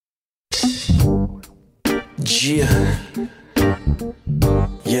Yeah.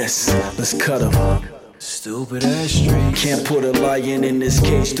 Yes, let's cut 'em. Stupid ass streets. Can't put a lion in this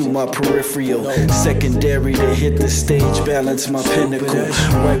cage through my peripheral. Secondary to hit the stage, balance my pinnacle.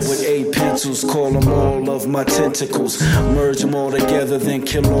 Write with 8 pencils, call them all of my tentacles. Merge them all together, then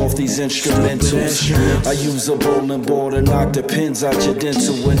kill off these instrumentals. I use a bowling ball to knock the pins out your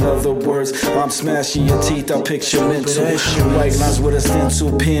dental. In other words, I'm smashing your teeth, I picture mental. White lines with a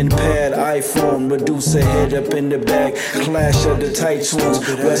stencil, pen, pad, iPhone. Medusa head up in the bag, clash of the tight tunes.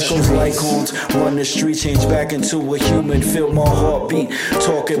 West Coast like horns, run the street. Change back into a human, feel my heartbeat.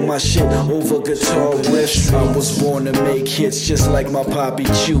 Talking my shit over guitar riffs. I was born to make hits just like my poppy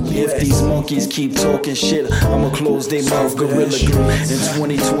chew. If these monkeys keep talking shit, I'ma close their mouth, gorilla glue. In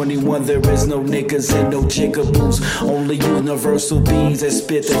 2021 there is no niggas and no jigaboos. Only universal beings that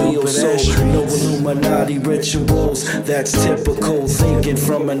spit the real soul. No Illuminati rituals, that's typical thinking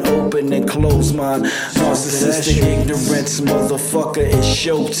from an open and closed mind. Narcissistic ignorance, motherfucker, it's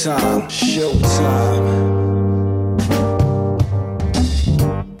showtime. Showtime.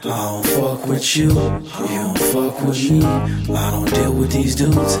 I don't fuck with you, you don't fuck with me. I don't deal with these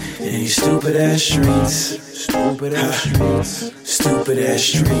dudes in these stupid ass streets. Stupid ass streets. Stupid ass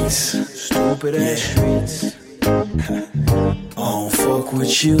streets. Stupid ass streets. I don't fuck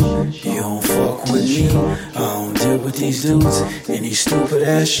with you, you don't fuck with me. I don't deal with these dudes in these stupid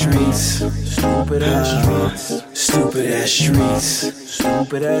ass streets. Stupid ass streets. Stupid ass streets.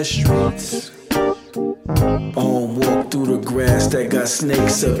 Stupid ass streets. I don't walk through the grass that got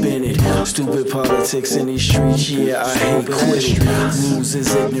snakes up in it. Stupid politics in these streets, yeah, I hate quitting. Rules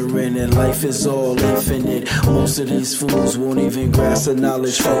is ignorant and life is all infinite. Most of these fools won't even grasp the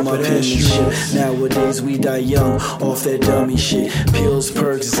knowledge from my penmanship. Nowadays we die young off that dummy shit. Pills,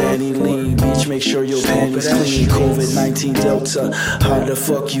 perks, Zanny, lean. Beach, make sure your panties clean. COVID-19 Delta, how the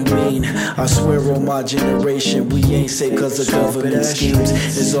fuck you mean? I swear on my generation we ain't safe cause the government schemes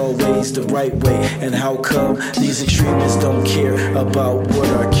is always the right way. And how come these extremists don't care about what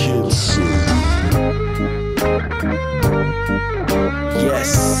our kids see?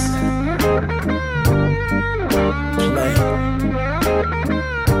 Yes. Play.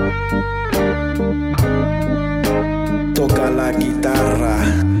 Toca la guitarra.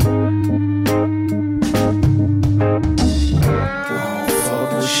 I don't fuck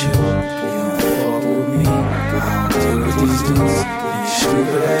with you, you don't fuck with me. I don't deal with these dudes in these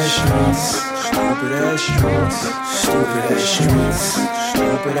stupid ass streets. Stupid ass streets, stupid ass streets,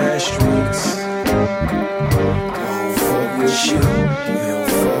 stupid ass streets. I don't fuck with you, you don't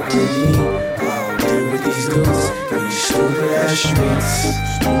fuck with me. I don't deal with these dudes in these stupid ass streets.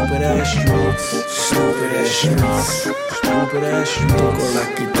 Stupid ass streets, stupid ass streets, stupid ass streets. Toco la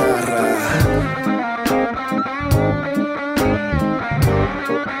guitarra.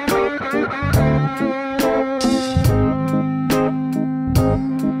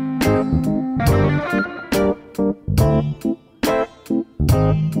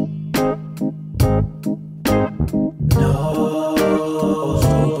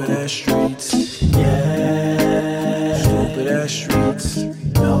 Streets, yeah. Stupid ass streets,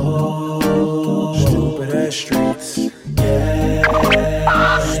 no. Stupid ass streets,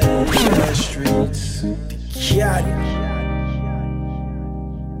 yeah. Stupid ass streets, yeah.